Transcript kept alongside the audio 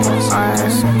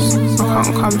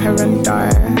can't come here and die.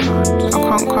 I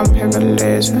can't come here and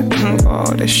lose it. Got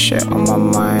all this shit on my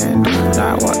mind.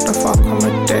 Like what the fuck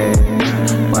I'ma do?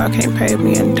 Work ain't paid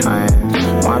me in time.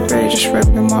 My brain just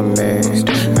ripping my mood.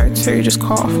 O2 just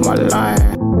cut off my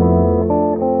line.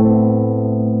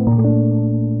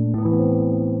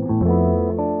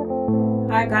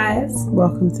 Hi guys.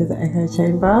 Welcome to the Echo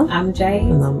Chamber. I'm Jade.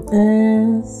 And I'm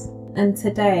Ez. And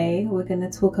today we're going to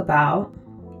talk about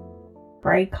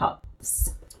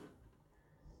breakups.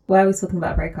 Why are we talking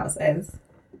about breakups, Ez?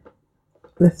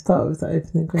 Let's start with the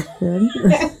opening question.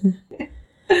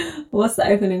 What's the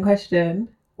opening question?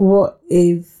 What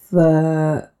is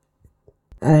the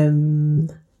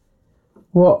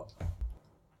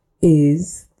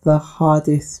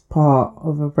hardest part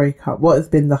of a breakup? What has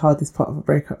been the hardest part of a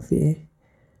breakup for you?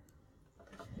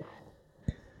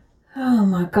 Oh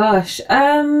my gosh.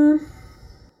 The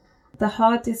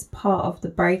hardest part of the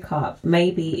breakup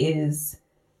maybe is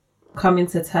coming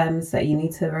to terms that you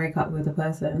need to break up with the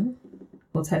person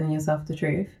or telling yourself the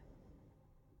truth.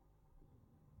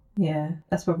 Yeah,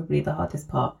 that's probably the hardest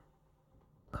part.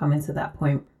 Coming to that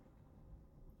point.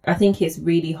 I think it's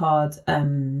really hard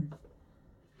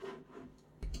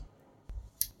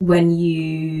when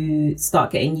you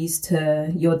start getting used to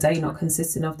your day not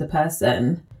consisting of the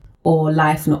person or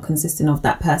life not consisting of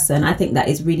that person. I think that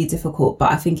is really difficult,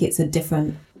 but I think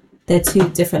they're two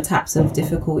different types of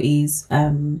difficulties.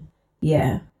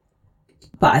 Yeah.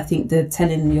 But I think the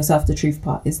telling yourself the truth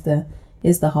part is the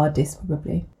hardest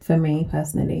probably for me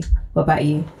personally. What about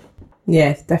you? Yeah,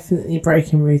 it's definitely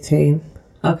breaking routine.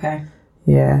 Okay.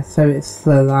 Yeah, so it's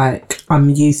I'm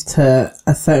used to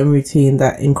a certain routine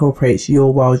that incorporates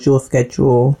your world, your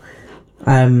schedule,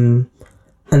 and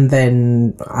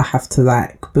then I have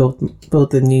to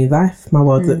build a new life. My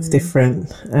world looks different.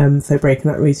 So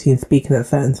breaking that routine, speaking at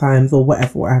certain times or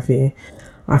whatever, what have you,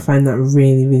 I find that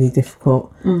really, really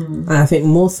difficult. And I think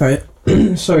more so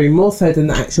than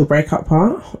the actual breakup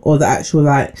part or the actual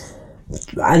and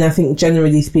I think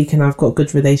generally speaking, I've got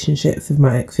good relationships with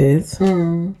my exes.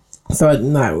 So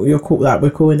you're cool.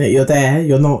 We're calling it. You're there.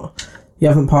 You're not. You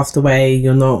haven't passed away.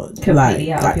 You're not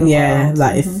completely out of your world.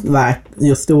 If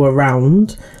you're still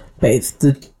around, but it's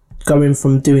the going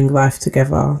from doing life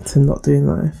together to not doing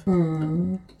life.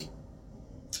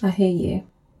 I hear you.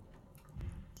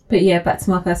 But yeah, back to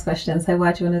my first question. So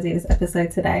why do you want to do this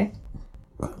episode today?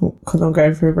 Because I'm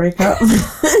going through a breakup.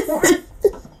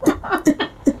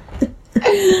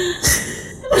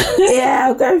 Yeah,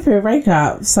 I'm going through a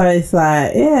breakup. So it's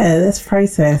let's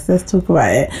process. Let's talk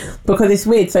about it. Because it's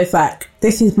weird. So it's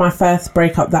this is my first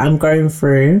breakup that I'm going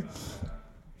through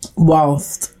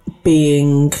whilst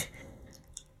being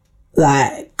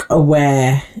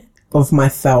aware of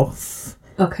myself.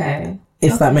 Okay.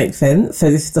 If that makes sense.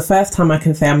 So this is the first time I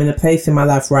can say I'm in a place in my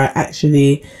life where I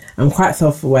actually am quite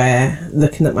self-aware,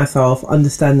 looking at myself,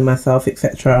 understanding myself,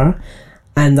 etc.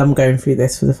 And I'm going through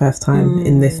this for the first time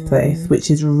in this place, which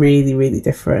is really, really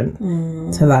different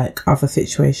to other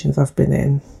situations I've been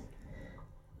in.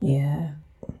 Yeah.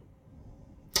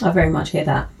 I very much hear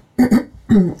that.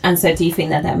 And so do you think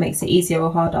that makes it easier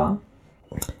or harder?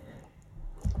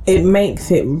 It makes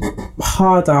it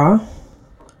harder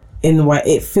in the way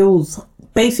it feels.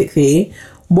 Basically,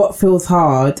 what feels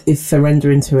hard is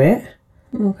surrendering to it.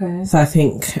 Okay. So I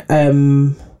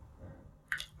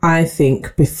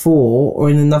think before or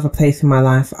in another place in my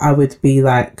life, I would be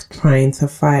trying to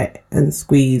fight and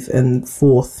squeeze and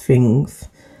force things.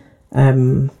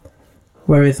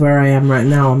 Whereas where I am right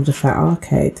now, I'm just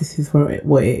okay, this is what it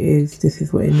is. This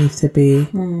is what it needs to be.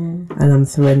 And I'm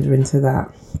surrendering to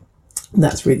that.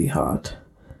 That's really hard.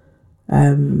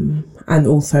 And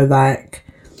also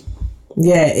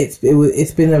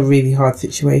it's been a really hard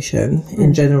situation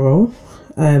in general.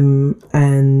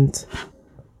 And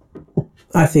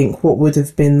I think what would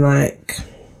have been I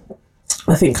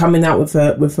think coming out with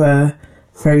a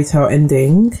fairy tale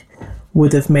ending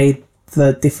would have made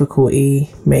the difficulty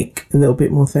make a little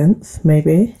bit more sense,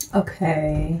 maybe.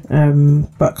 Okay.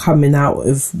 But coming out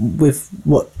with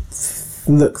what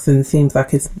looks and seems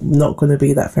like it's not going to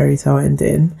be that fairy tale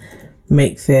ending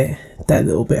makes it that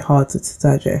little bit harder to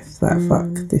digest.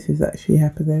 Fuck, this is actually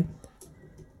happening.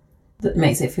 That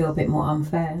makes it feel a bit more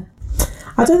unfair.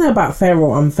 I don't know about fair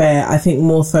or unfair. I think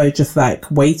more so just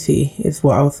weighty is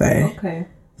what I'll say. Okay.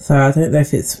 So I don't know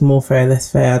if it's more fair,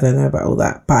 less fair. I don't know about all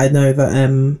that, but I know that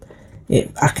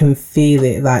I can feel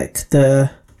it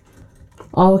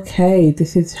okay,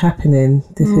 this is happening.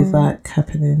 This is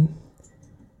happening.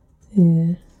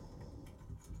 Yeah.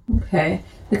 Okay,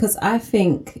 because I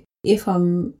think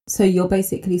so you're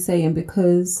basically saying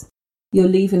because you're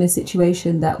leaving a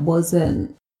situation that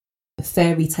wasn't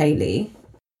fairy tale-y,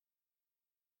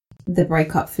 the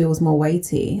breakup feels more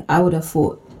weighty. I would have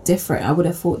thought different. I would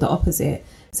have thought the opposite.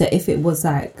 So if it was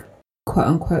like quote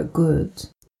unquote good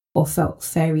or felt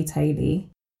fairy tale-y,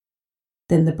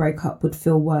 then the breakup would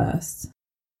feel worse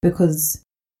because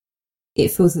it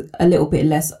feels a little bit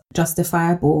less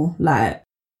justifiable. Like,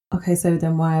 okay, so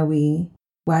then why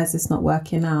is this not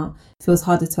working out? It feels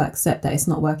harder to accept that it's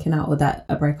not working out or that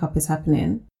a breakup is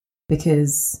happening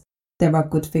because there are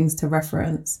good things to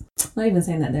reference. Not even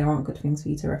saying that there aren't good things for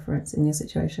you to reference in your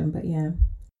situation, but yeah.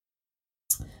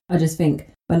 I just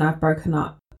think when I've broken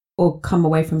up or come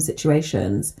away from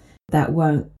situations that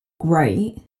weren't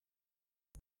great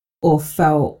or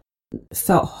felt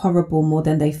horrible more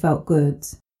than they felt good,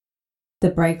 the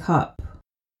breakup,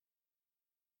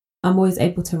 I'm always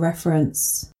able to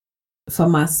reference for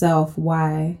myself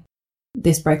why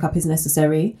this breakup is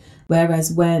necessary.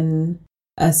 Whereas when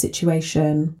a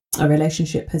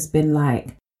relationship has been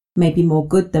like maybe more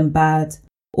good than bad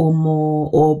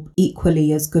or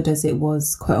equally as good as it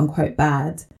was quote unquote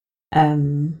bad,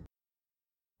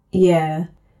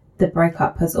 the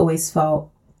breakup has always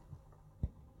felt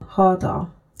harder.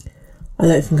 I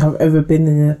don't think I've ever been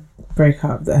in a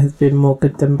breakup that has been more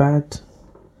good than bad.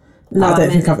 No, I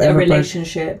don't think I've ever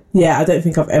relationship. I don't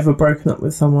think I've ever broken up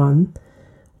with someone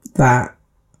that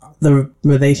the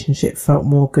relationship felt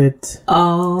more good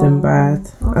than bad.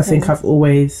 Okay. I think I've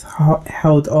always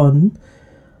held on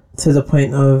to the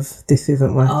point of this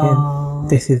isn't working,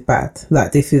 this is bad.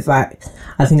 Like this is like,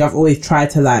 I think I've always tried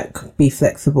to like be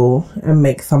flexible and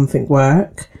make something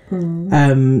work.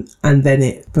 And then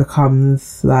it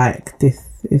becomes like this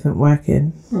isn't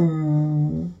working.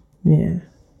 Yeah.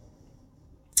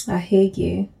 I hear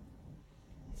you.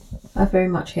 I very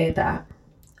much hear that.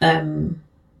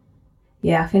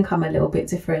 I think I'm a little bit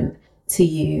different to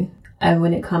you. And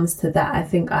when it comes to that, I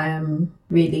think I am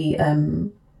really,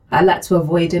 I like to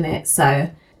avoid in it. So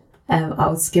I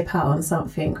would skip out on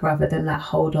something rather than like,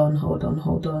 hold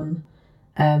on.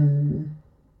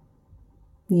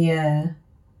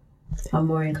 I'm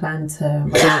more inclined to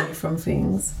run away from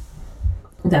things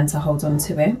than to hold on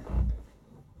to it.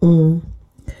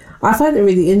 I find it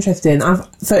really interesting.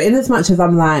 So in as much as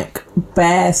I'm like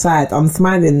bare sad, I'm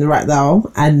smiling right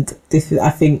now, and this is, I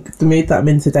think, the mood that I'm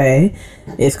in today.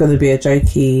 It's going to be a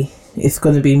jokey. It's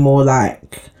going to be more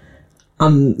like,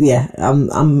 I'm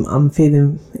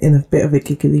feeling in a bit of a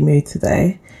giggly mood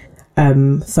today.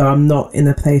 So I'm not in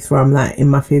a place where I'm like in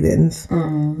my feelings,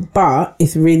 but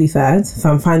it's really sad. So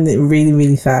I'm finding it really,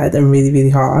 really sad and really, really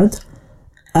hard.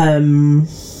 In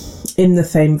the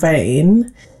same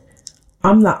vein,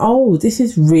 I'm like, oh, this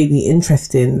is really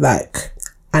interesting, like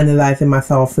analysing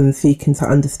myself and seeking to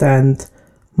understand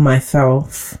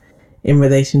myself in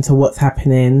relation to what's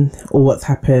happening or what's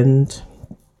happened.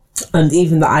 And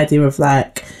even the idea of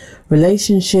like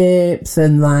relationships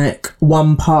and like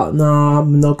one partner,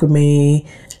 monogamy,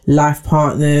 life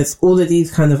partners, all of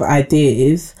these kind of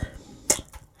ideas.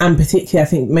 And particularly, I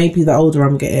think maybe the older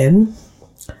I'm getting,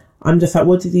 I'm just like,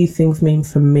 what do these things mean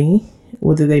for me?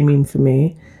 What do they mean for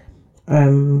me?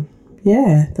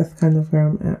 That's kind of where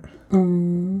I'm at.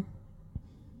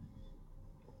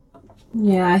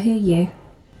 Yeah, I hear you.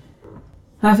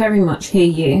 I very much hear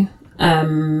you.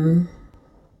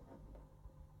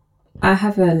 I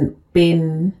haven't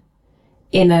been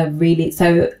in a really...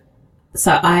 So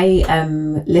I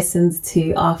listened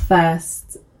to our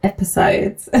first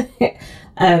episode for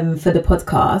the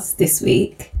podcast this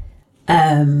week.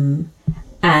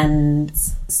 And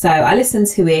so I listened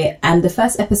to it, and the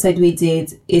first episode we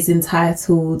did is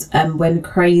entitled when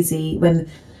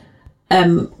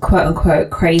quote unquote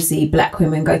crazy black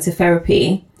women go to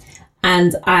therapy.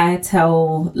 And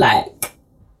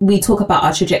we talk about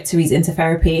our trajectories into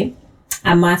therapy,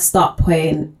 and my start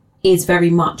point is very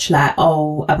much like,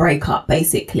 a breakup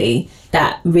basically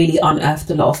that really unearthed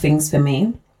a lot of things for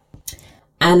me.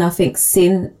 And I think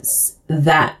since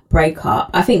that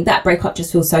breakup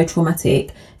just feels so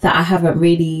traumatic that I haven't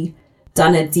really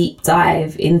done a deep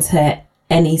dive into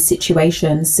any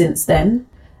situation since then.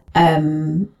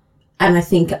 And I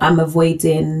think I'm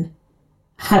avoiding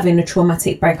having a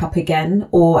traumatic breakup again,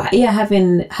 or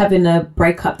having a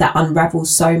breakup that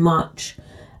unravels so much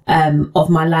of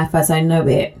my life as I know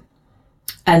it.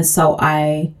 And so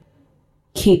I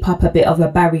keep up a bit of a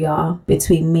barrier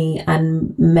between me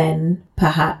and men,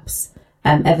 perhaps,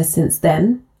 ever since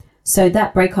then. So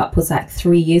that breakup was like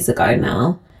 3 years ago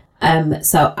now.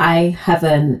 So I've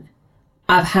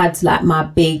had like my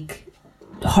big,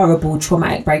 horrible,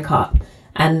 traumatic breakup,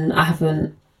 and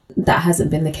that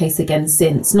hasn't been the case again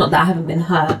since. Not that I haven't been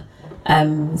hurt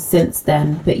since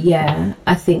then, but yeah,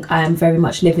 I think I am very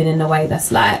much living in a way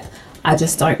that's like, I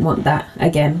just don't want that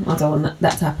again. I don't want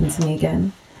that to happen to me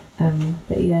again.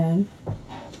 But yeah,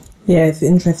 it's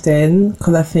interesting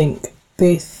because I think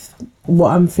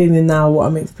what I'm feeling now, what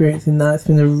I'm experiencing now, it's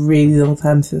been a really long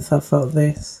time since I've felt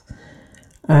this.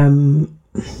 And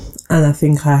I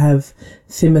think I have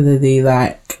similarly,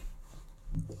 like,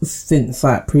 since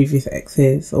like previous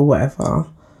exes or whatever,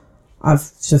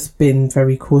 I've just been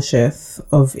very cautious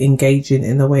of engaging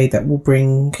in a way that will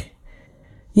bring...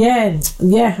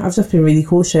 I've just been really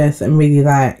cautious and really,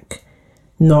 like,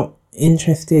 not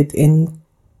interested in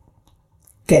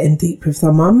getting deep with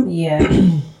someone.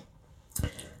 Yeah.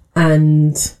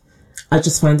 And I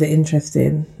just find it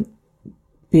interesting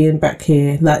being back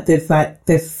here.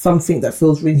 There's something that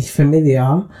feels really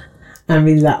familiar and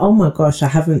really like, oh my gosh, I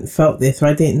haven't felt this, or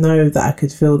I didn't know that I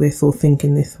could feel this or think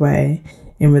in this way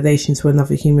in relation to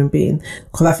another human being.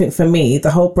 Because I think for me,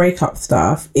 the whole breakup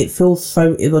stuff, it feels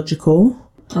so illogical.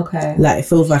 Okay. Like, it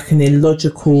feels like an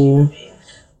illogical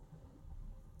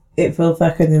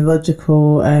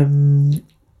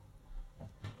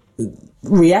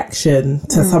reaction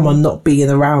to someone not being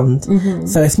around.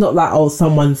 So it's not like, oh,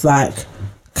 someone's like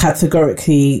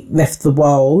categorically left the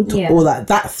world or like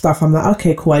that stuff. I'm like,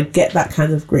 okay, cool, I get that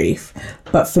kind of grief.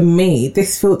 But for me,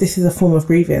 this is a form of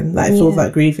grieving. Like, it feels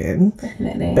like grieving.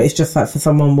 Definitely. But it's just like, for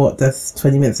someone that's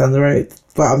 20 minutes down the road,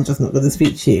 but I'm just not going to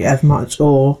speak to you as much,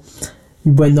 or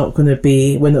we're not going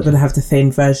to have the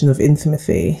same version of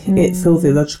intimacy. It feels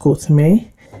illogical to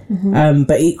me.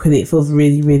 But equally, it feels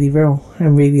really, really real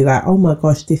and really like, oh my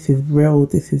gosh, this is real,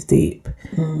 this is deep.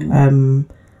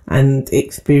 And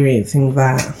experiencing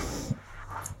that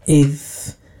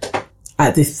is,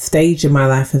 at this stage in my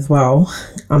life as well,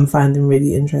 I'm finding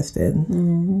really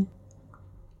interesting.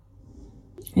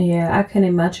 Yeah, I can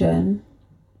imagine.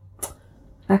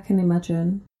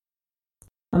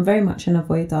 I'm very much an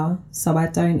avoider, so I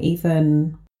don't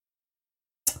even...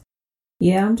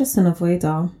 Yeah, I'm just an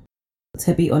avoider,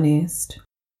 to be honest.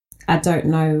 I don't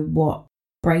know what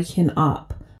breaking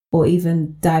up or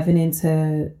even diving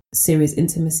into serious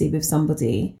intimacy with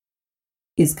somebody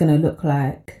is going to look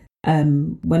like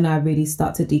when I really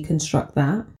start to deconstruct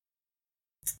that.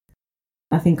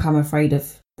 I think I'm afraid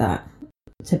of that,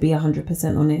 to be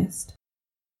 100% honest.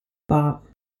 But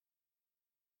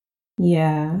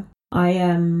yeah, I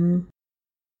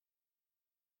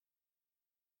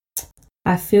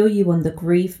feel you on the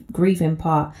grieving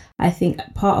part. I think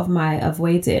part of my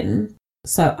avoiding,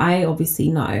 so I obviously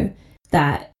know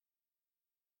that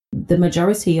the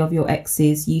majority of your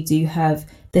exes, you do have,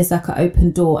 there's like an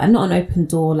open door, and not an open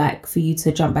door like for you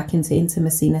to jump back into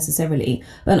intimacy necessarily,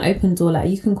 but an open door, like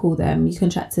you can call them, you can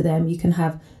chat to them, you can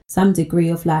have some degree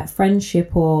of like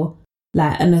friendship or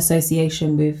like an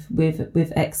association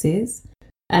with exes.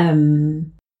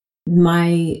 I'm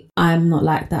not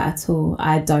like that at all.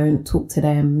 I don't talk to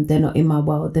them. They're not in my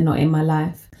world. They're not in my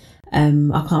life.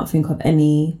 I can't think of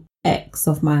any ex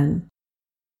of mine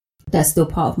that's still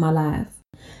part of my life.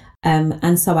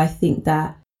 And so I think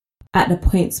that at the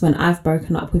points when I've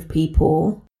broken up with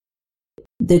people,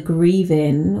 the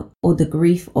grieving or the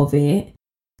grief of it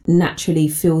naturally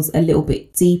feels a little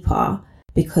bit deeper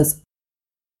because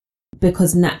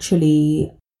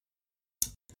naturally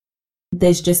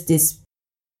there's just this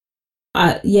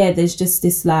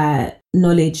like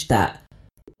knowledge that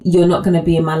you're not going to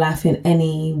be in my life in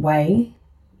any way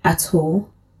at all.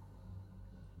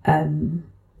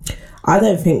 I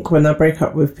don't think when I break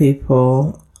up with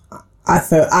people,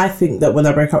 I think that when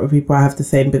I break up with people, I have the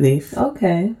same belief.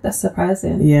 Okay, that's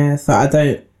surprising. Yeah, so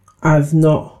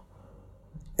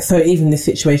so even this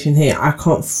situation here, I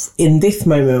can't, in this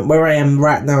moment where I am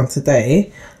right now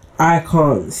today, I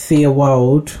can't see a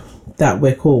world that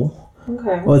we're cool.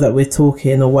 Okay. Or that we're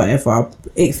talking or whatever.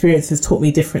 Experiences taught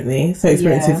me differently. So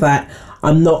experiences like,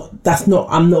 I'm not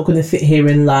going to sit here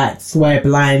and like swear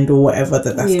blind or whatever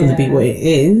that's going to be what it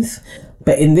is.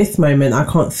 But in this moment, I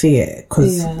can't see it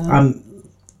because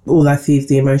all I see is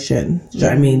the emotion. Do you know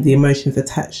what I mean? The emotions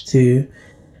attached to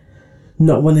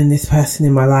not wanting this person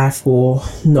in my life, or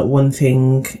not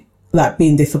wanting, like,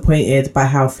 being disappointed by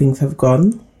how things have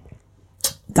gone.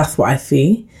 That's what I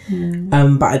see.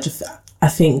 But I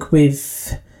think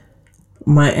with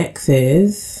my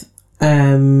exes,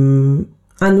 and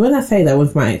when I say that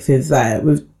with my exes, like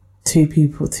with two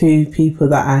people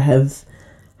that I have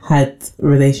had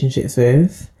relationships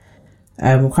with,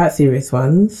 quite serious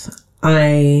ones,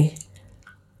 I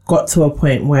got to a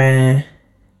point where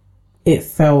it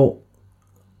felt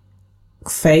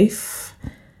safe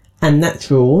and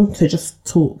natural to just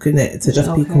talk, innit? To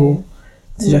just be cool.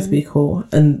 To just be cool.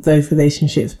 And those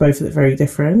relationships both look very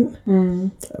different.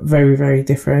 Very, very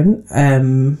different.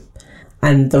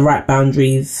 and the right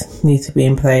boundaries need to be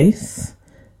in place.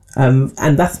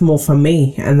 And that's more for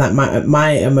me, and that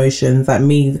my emotions, that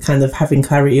me kind of having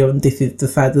clarity on this is the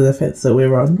side of the fence that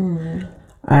we're on.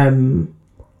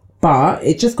 But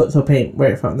it just got to a point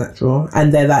where it felt natural,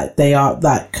 and they are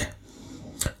like.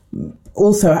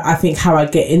 Also, I think how I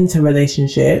get into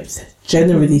relationships,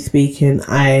 generally speaking,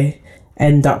 I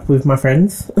end up with my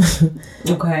friends.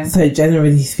 Okay. So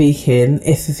generally speaking,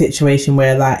 it's a situation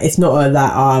where like it's not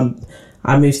that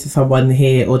I moved to someone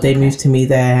here or they moved to me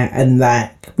there, and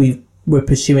like we're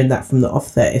pursuing that from the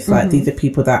offset. It's like these are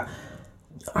people that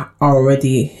are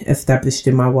already established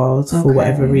in my world for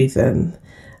whatever reason,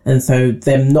 and so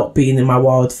them not being in my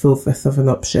world feels less of an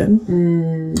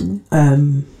option.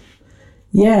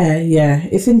 Yeah,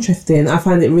 it's interesting. I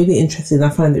find it really interesting. I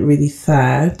find it really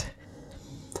sad.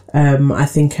 I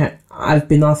think I've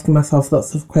been asking myself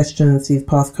lots of questions these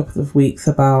past couple of weeks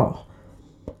about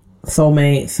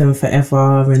soulmates and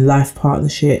forever and life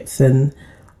partnerships and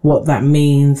what that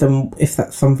means and if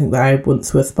that's something that I want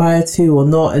to aspire to or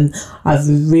not. And I've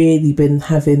really been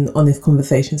having honest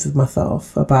conversations with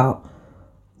myself about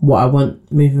what I want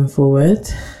moving forward.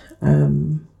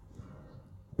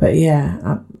 But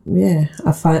I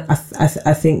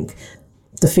think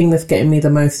the thing that's getting me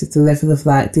the most is the level of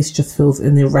like, this just feels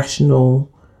an irrational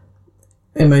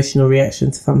emotional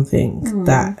reaction to something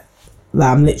that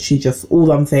I'm literally just,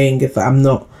 all I'm saying is that I'm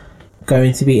not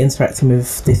going to be interacting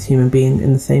with this human being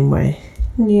in the same way.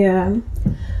 Yeah.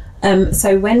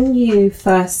 So when you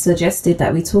first suggested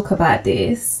that we talk about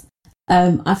this,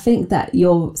 I think that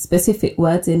your specific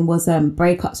wording was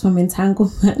breakups from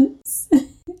entanglements.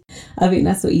 I think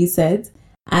that's what you said.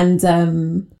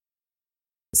 And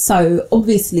so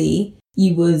obviously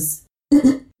you was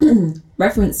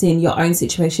referencing your own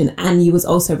situation, and you was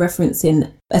also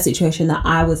referencing a situation that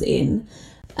I was in.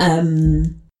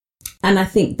 And I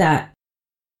think that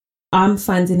I'm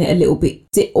finding it a little bit,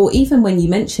 or even when you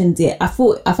mentioned it, I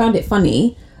found it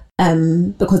funny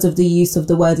because of the use of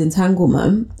the word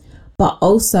entanglement. But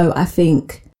also I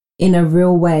think in a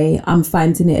real way, I'm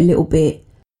finding it a little bit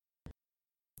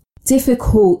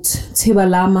difficult to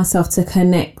allow myself to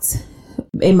connect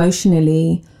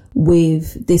emotionally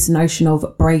with this notion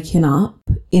of breaking up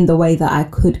in the way that I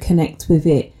could connect with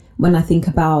it when I think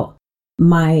about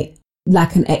an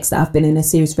ex that I've been in a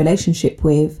serious relationship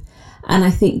with. And I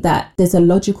think that there's a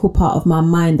logical part of my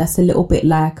mind that's a little bit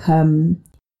like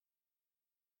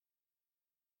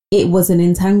it was an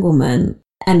entanglement,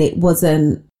 and it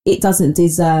doesn't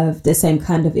deserve the same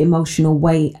kind of emotional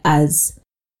weight as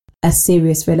a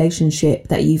serious relationship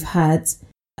that you've had.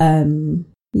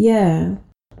 Yeah.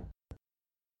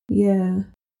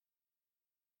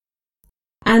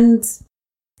 And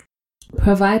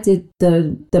provided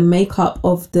the makeup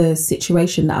of the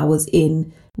situation that I was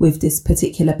in with this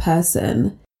particular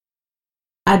person,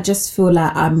 I just feel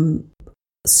like I'm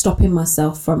stopping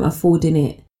myself from affording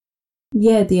it,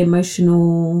 the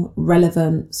emotional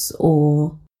relevance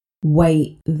or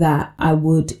weight that I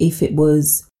would if it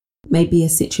was maybe a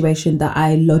situation that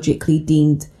I logically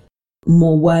deemed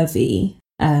more worthy.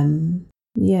 Why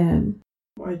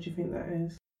do you think that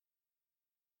is?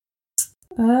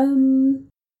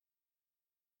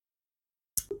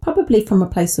 Probably from a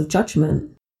place of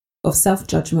judgment, of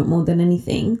self-judgment more than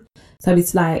anything. So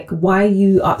it's like, why are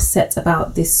you upset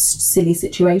about this silly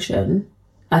situation?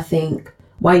 I think,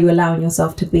 why are you allowing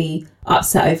yourself to be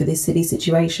upset over this silly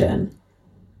situation?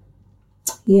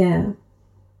 Yeah.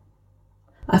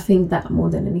 I think that more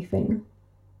than anything.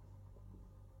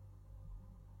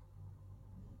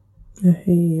 I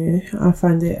hear you. I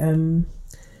find it,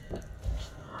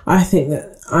 I think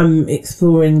that I'm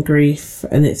exploring grief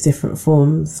and its different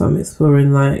forms. I'm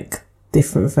exploring like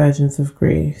different versions of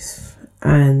grief,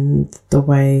 and the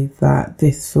way that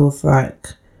this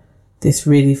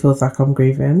really feels like I'm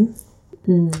grieving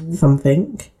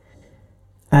something.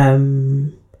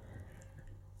 And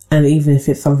even if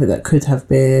it's something that could have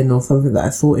been, or something that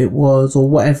I thought it was, or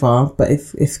whatever, but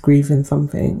it's grieving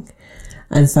something.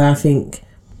 And so I think,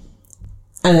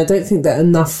 and I don't think that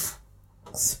enough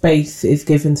space is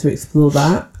given to explore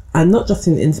that, and not just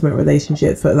in intimate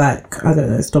relationships, but like, I don't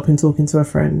know, stopping talking to a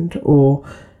friend, or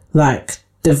like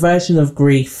the version of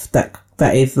grief that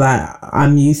is like,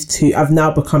 I've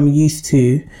now become used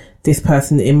to this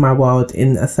person in my world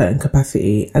in a certain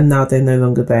capacity, and now they're no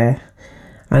longer there.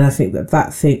 And I think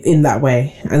that thing in that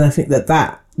way, and I think that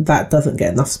doesn't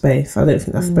get enough space. I don't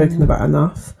think that's spoken about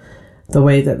enough, the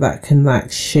way that can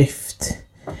like shift.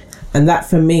 And that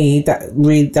for me,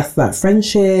 that's like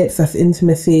friendships, that's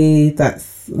intimacy,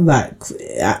 that's like,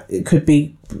 it could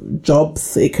be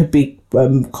jobs, it could be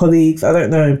colleagues, I don't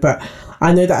know. But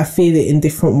I know that I feel it in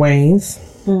different ways,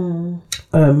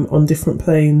 on different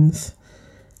planes.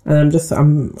 And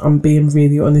I'm being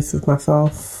really honest with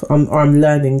myself. I'm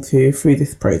learning to, through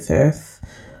this process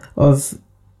of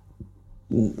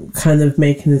kind of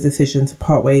making a decision to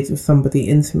part ways with somebody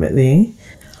intimately.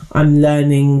 I'm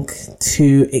learning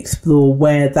to explore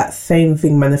where that same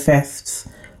thing manifests,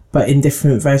 but in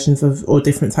different versions of, or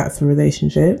different types of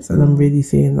relationships. And I'm really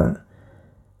seeing that.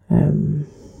 And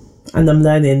I'm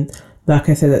learning, like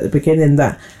I said at the beginning,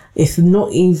 that it's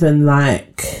not even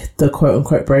like the quote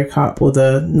unquote breakup or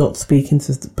the not speaking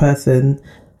to the person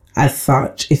as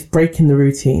such. It's breaking the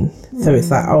routine. So it's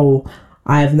like, oh,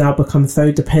 I have now become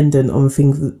so dependent on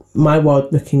things, my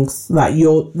world looking like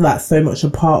you're like so much a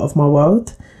part of my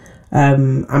world,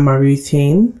 and my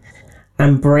routine,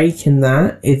 and breaking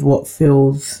that is what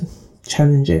feels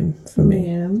challenging for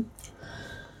me.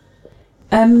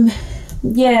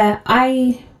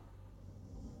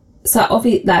 So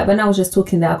obviously, like when I was just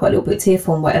talking there, I got a little bit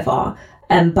tearful and whatever.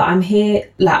 But I'm here,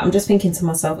 like I'm just thinking to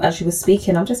myself as she was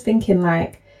speaking. I'm just thinking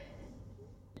like,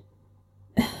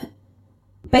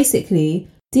 basically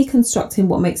deconstructing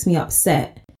what makes me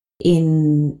upset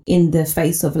in the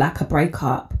face of like a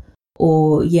breakup,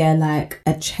 or like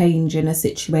a change in a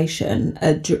situation,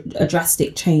 a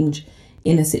drastic change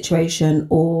in a situation,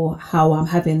 or how I'm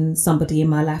having somebody in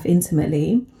my life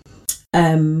intimately.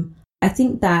 I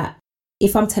think that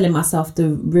if I'm telling myself the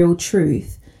real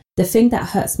truth, the thing that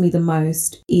hurts me the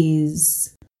most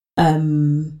is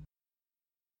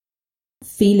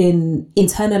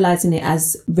internalizing it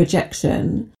as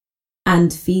rejection,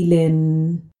 and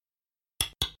feeling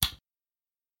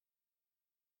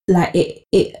like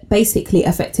it basically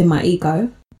affecting my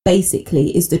ego,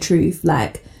 basically, is the truth.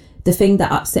 Like the thing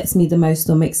that upsets me the most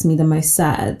or makes me the most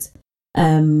sad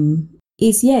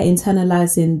is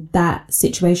internalizing that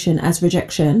situation as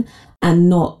rejection, and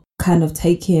not kind of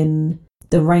taking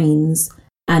the reins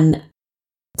and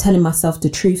telling myself the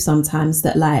truth sometimes,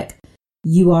 that like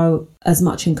you are as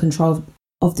much in control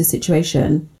of the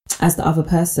situation as the other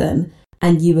person,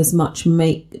 and you as much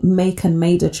made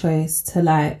a choice to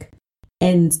like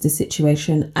end the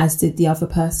situation as did the other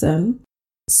person.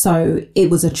 So it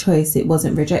was a choice, it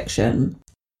wasn't rejection.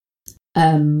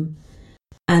 And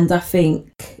I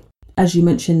think, as you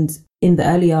mentioned in the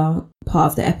earlier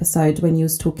part of the episode, when you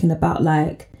was talking about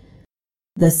like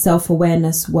the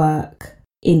self-awareness work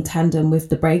in tandem with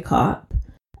the breakup,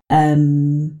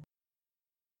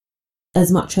 as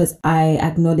much as I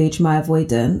acknowledge my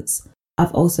avoidance,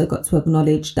 I've also got to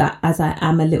acknowledge that as I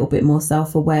am a little bit more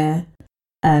self-aware,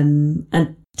 and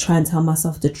try and tell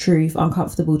myself the truth,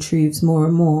 uncomfortable truths more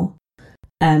and more,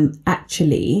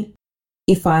 actually,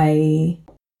 if I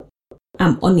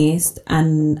am honest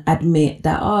and admit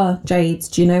that, Jade,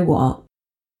 do you know what?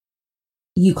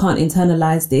 You can't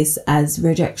internalize this as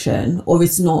rejection, or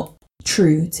it's not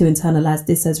true to internalize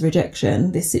this as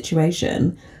rejection, this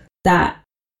situation, that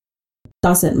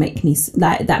doesn't make me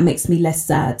like, that makes me less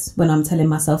sad when I'm telling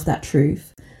myself that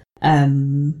truth.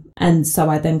 And so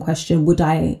I then question, would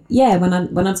I, when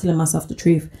I'm telling myself the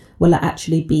truth, will I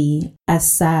actually be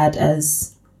as sad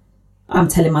as I'm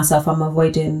telling myself I'm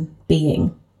avoiding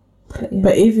being?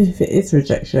 But even if it is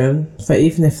rejection, so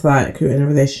even if like you're in a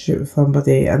relationship with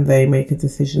somebody and they make a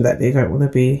decision that they don't want to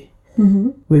be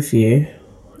with you,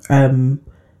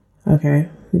 okay.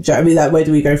 Do you know what I mean? Like, where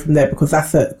do we go from there? Because I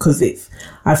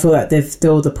feel like there's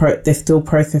still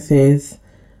processes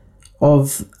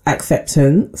of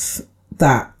acceptance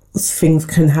that things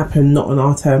can happen not on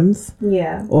our terms.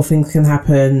 Yeah. Or things can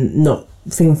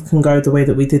go the way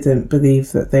that we didn't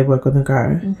believe that they were going to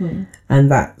go.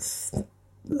 And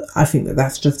I think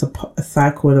that's just a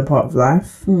cycle and a part of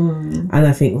life. And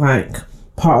I think like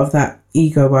part of that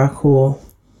ego work, or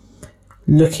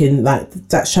looking like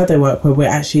that shadow work where we're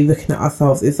actually looking at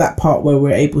ourselves, is that part where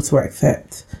we're able to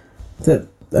accept that,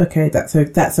 okay, that's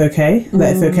okay,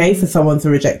 that it's okay for someone to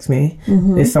reject me,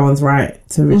 if someone's right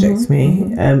to reject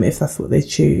me, if that's what they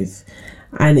choose,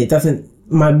 and it doesn't,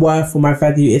 my worth or my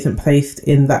value isn't placed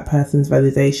in that person's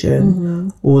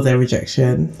validation or their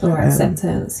rejection or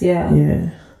acceptance.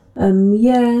 And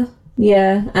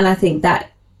I think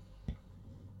that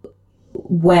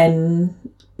when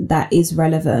that is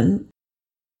relevant,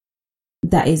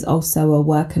 that is also a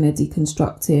work and a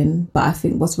deconstructing. But I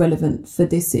think what's relevant for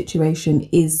this situation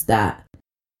is that,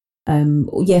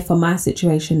 for my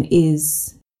situation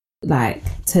is like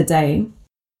today,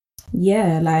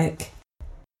 like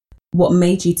what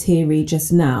made you teary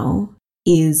just now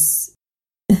is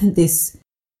this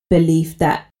belief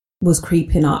that was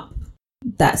creeping up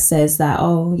that says that,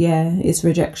 it's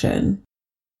rejection.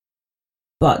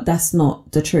 But that's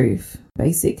not the truth,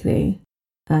 basically.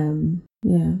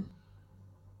 Yeah.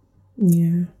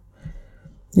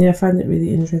 Yeah, I find it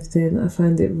really interesting. I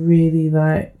find it really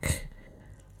like,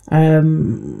 I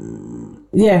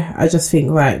just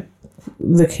think like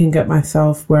looking at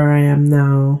myself where I am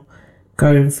now,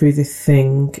 going through this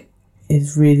thing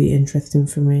is really interesting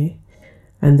for me.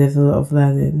 And there's a lot of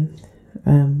learning,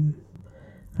 and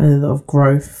a lot of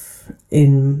growth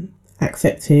in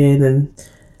accepting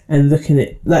and looking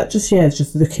at like just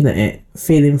looking at it,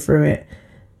 feeling through it,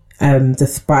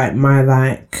 despite my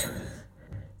like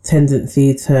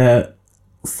tendency to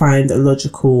find a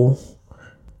logical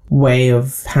way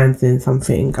of handling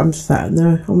something. I'm just like,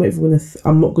 no, I'm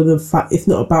not gonna it's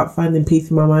not about finding peace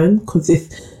in my mind, because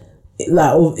it's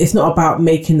not about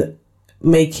making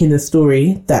a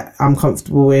story that I'm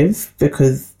comfortable with,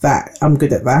 because that I'm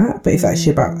good at that, but it's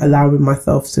actually about allowing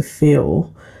myself to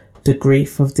feel the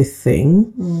grief of this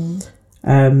thing,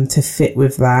 to sit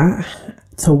with that,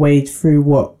 to wade through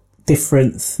what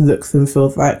difference looks and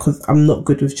feels like, because I'm not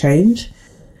good with change.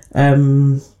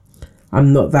 I'm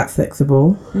not that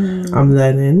flexible. I'm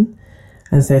learning,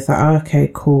 and so it's like, oh, okay,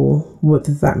 cool, what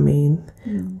does that mean?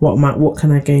 What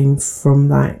can I gain from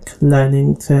like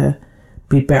learning to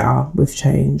be better with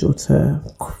change, or to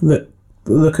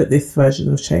look at this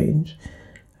version of change?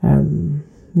 So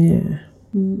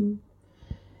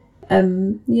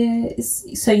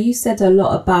you said a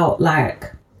lot about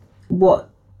like what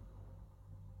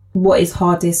is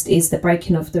hardest is the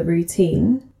breaking of the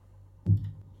routine,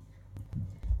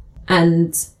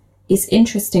 and it's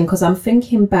interesting because I'm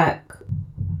thinking back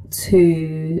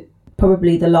to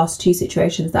probably the last two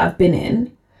situations that I've been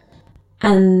in,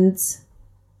 and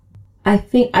I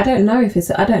don't know if it's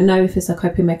a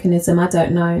coping mechanism. I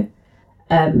don't know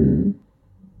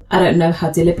how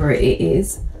deliberate it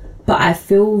is, but I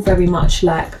feel very much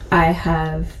like I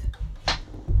have,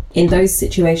 in those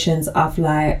situations, I've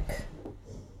like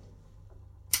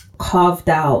carved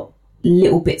out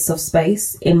little bits of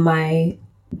space in my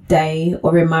day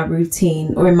or in my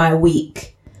routine or in my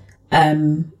week,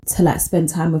 to like spend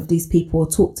time with these people,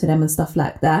 talk to them and stuff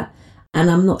like that. And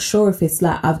I'm not sure if it's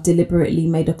like I've deliberately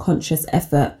made a conscious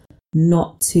effort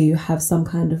not to have some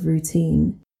kind of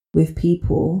routine with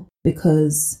people,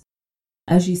 because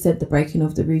as you said, the breaking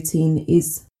of the routine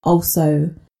is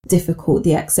also difficult.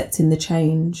 The accepting the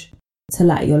change to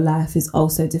like your life is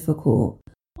also difficult,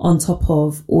 on top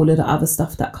of all of the other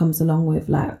stuff that comes along with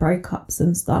like breakups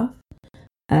and stuff.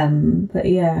 But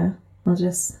yeah,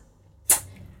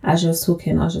 as you was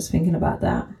talking, I was just thinking about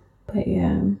that. But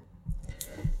yeah,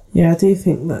 I do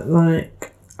think that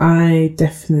like I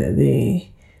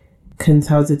definitely can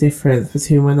tell the difference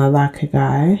between when I like a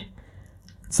guy.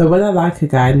 So when I like a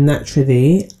guy,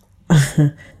 naturally,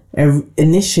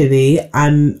 initially,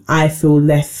 I feel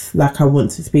less like I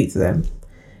want to speak to them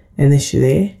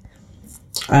initially,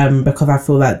 because I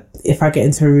feel like if I get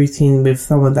into a routine with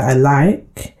someone that I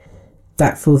like,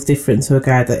 that feels different to a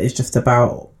guy that is just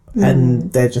about,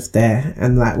 and they're just there,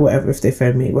 and like whatever, if they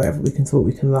phone me, whatever, we can talk,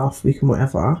 we can laugh, we can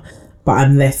whatever. But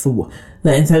I'm less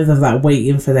like, in terms of like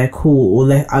waiting for their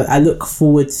call, or I look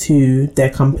forward to their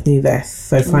company less.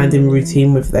 So finding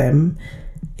routine with them,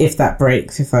 if that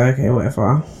breaks, it's like, okay,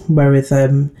 whatever. Whereas I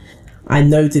know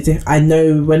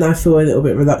when I feel a little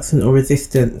bit reluctant or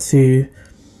resistant to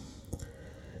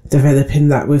developing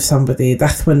that with somebody,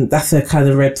 that's a kind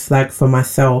of red flag for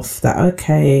myself that,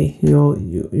 okay,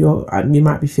 you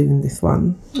might be feeling this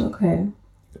one. Okay.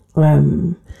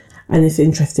 And it's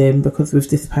interesting because with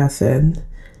this person,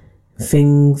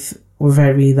 things were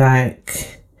very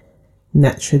like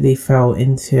naturally fell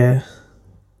into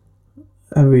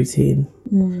a routine.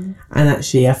 And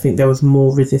actually I think there was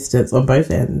more resistance on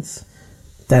both ends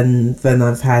than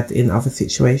I've had in other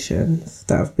situations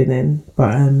that I've been in.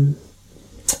 But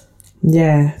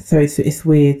yeah, so it's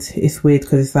weird. It's weird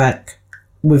because it's like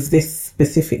with this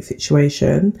specific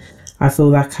situation, I feel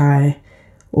like I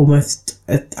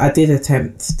did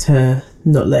attempt to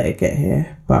not let it get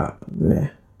here, but yeah,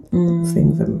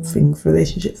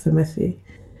 relationships are messy.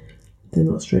 They're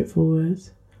not straightforward.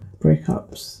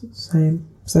 Breakups, same.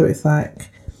 So it's like,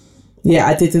 yeah,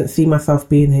 I didn't see myself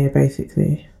being here,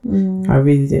 basically. I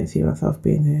really didn't see myself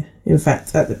being here. In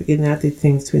fact, at the beginning, I did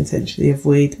things to intentionally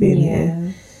avoid being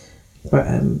here.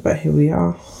 But here we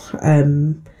are.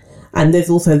 And there's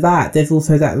also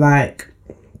that like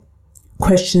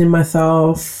questioning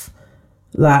myself,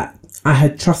 like I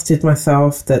had trusted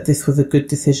myself that this was a good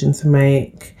decision to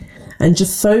make, and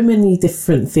just so many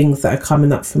different things that are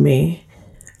coming up for me,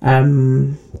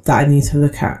 that I need to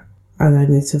look at and I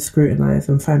need to scrutinise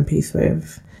and find peace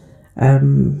with,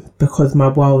 because my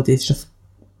world is just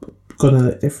gonna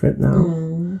look different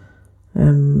now.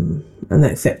 And and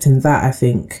accepting that, I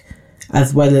think,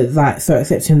 as well as that. So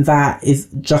accepting that is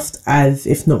just as,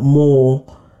 if not more,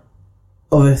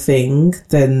 of a thing.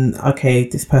 Then okay,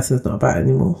 this person's not about it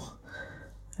anymore.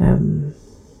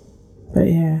 But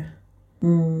yeah.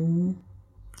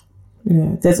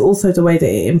 Yeah. There's also the way that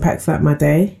it impacts like my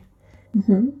day.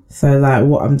 So like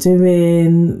what I'm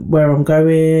doing, where I'm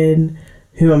going,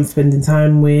 who I'm spending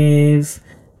time with.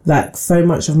 Like so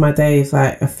much of my day is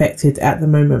like affected at the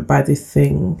moment by this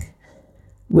thing.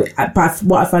 But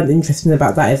what I find interesting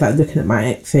about that is like looking at my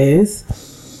exes,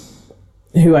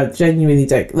 who I genuinely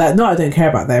don't like. Not I don't care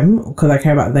about them, because I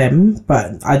care about them,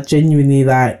 but I genuinely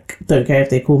like don't care if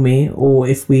they call me or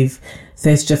if we've. So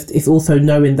it's also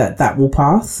knowing that will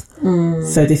pass.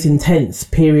 So this intense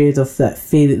period of that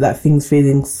things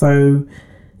feeling so.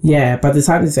 Yeah, by the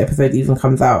time this episode even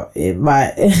comes out, it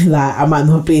might like I might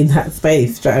not be in that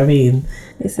space. Do you know what I mean?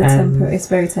 It's it's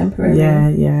very temporary.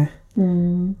 Yeah.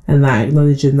 And like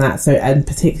acknowledging that. So, and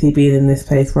particularly being in this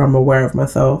place where I'm aware of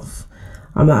myself,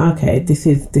 I'm like, okay, this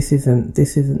isn't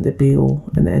the be all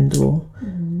and end all.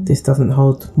 This doesn't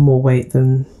hold more weight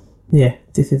than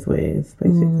this is what it is,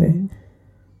 basically.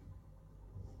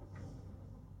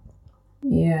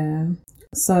 Yeah.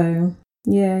 So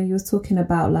you were talking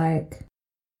about like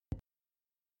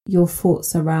your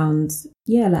thoughts around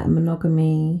like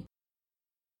monogamy,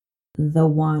 the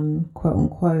one, quote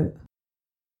unquote,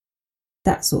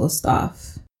 that sort of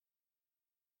stuff.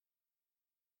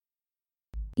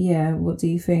 Yeah, what do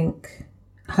you think?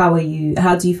 How do you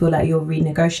feel like you're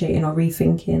renegotiating or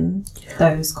rethinking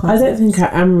those concepts? I don't think I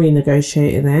am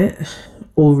renegotiating it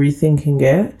or rethinking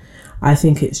it. I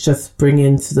think it's just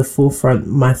bringing to the forefront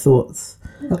my thoughts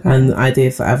and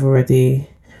ideas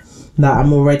that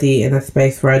I'm already in a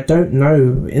space where I don't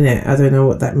know in it. I don't know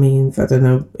what that means. I don't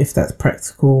know if that's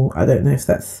practical. I don't know if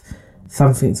that's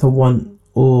something to want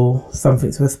or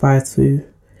something to aspire to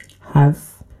have.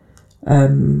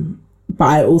 But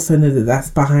I also know that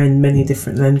that's behind many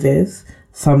different lenses,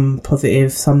 some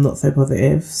positive, some not so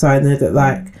positive. So I know that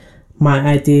like my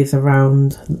ideas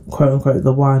around quote unquote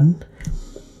the one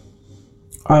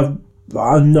are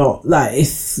not like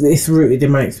it's rooted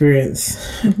in my experience.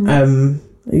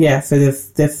 So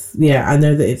there's I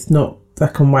know that it's not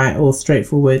black and white or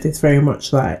straightforward. It's very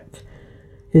much like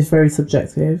it's very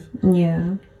subjective.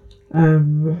 But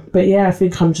I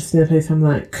think I'm just in a place I'm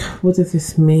like, what does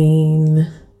this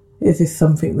mean? Is this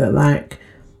something that like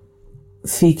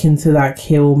seeking to like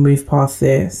heal, move past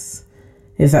this?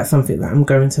 Is that something that I'm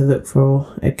going to look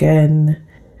for again?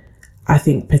 I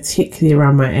think particularly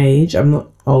around my age, I'm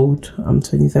not old, I'm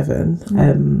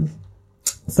 27.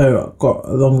 So I've got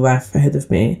a long life ahead of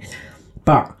me.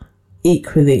 But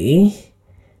equally,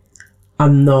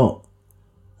 I'm not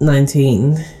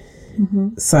 19.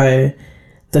 So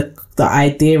the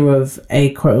idea of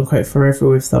a quote unquote forever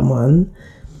with someone,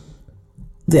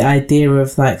 the idea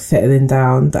of like settling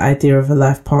down, the idea of a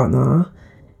life partner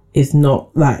is not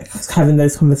like having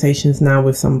those conversations now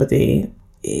with somebody.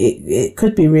 It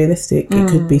could be realistic. It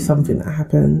could be something that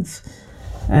happens.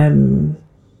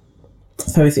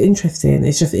 So it's interesting.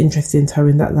 It's just interesting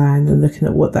towing that line and looking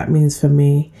at what that means for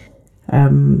me.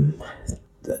 Trying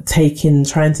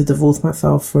to divorce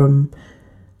myself from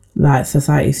like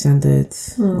society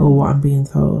standards or what I'm being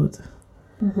told.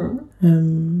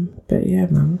 But yeah,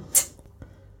 man.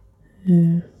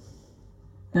 Yeah.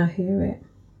 I hear it.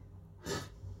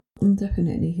 I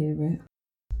definitely hear it.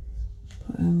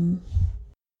 But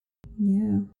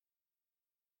yeah.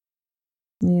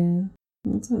 I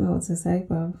don't know what to say,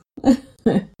 Bob.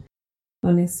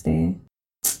 Honestly.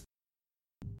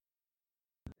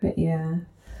 But yeah.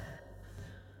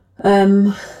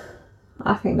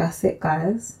 I think that's it,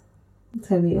 guys.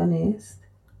 To be honest.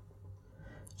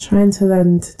 Trying to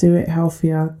learn to do it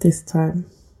healthier this time.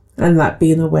 And like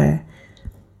being aware.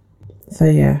 So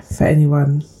yeah, for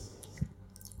anyone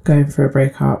going through a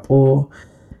breakup or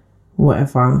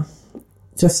whatever,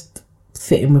 just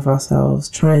sitting with ourselves,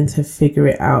 trying to figure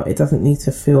it out. It doesn't need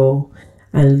to feel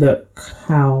and look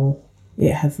how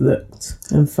it has looked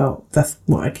and felt. That's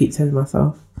what I keep telling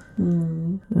myself. I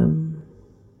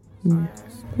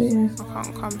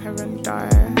can't come here and die.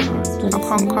 I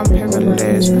can't come here and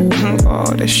lose. Got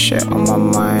all this shit on my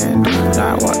mind.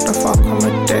 Like what the fuck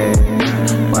I'ma do?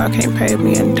 Work ain't paid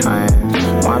me in time.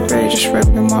 My brain just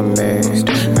ripping my mood.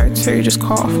 O2 just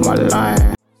cut off my line.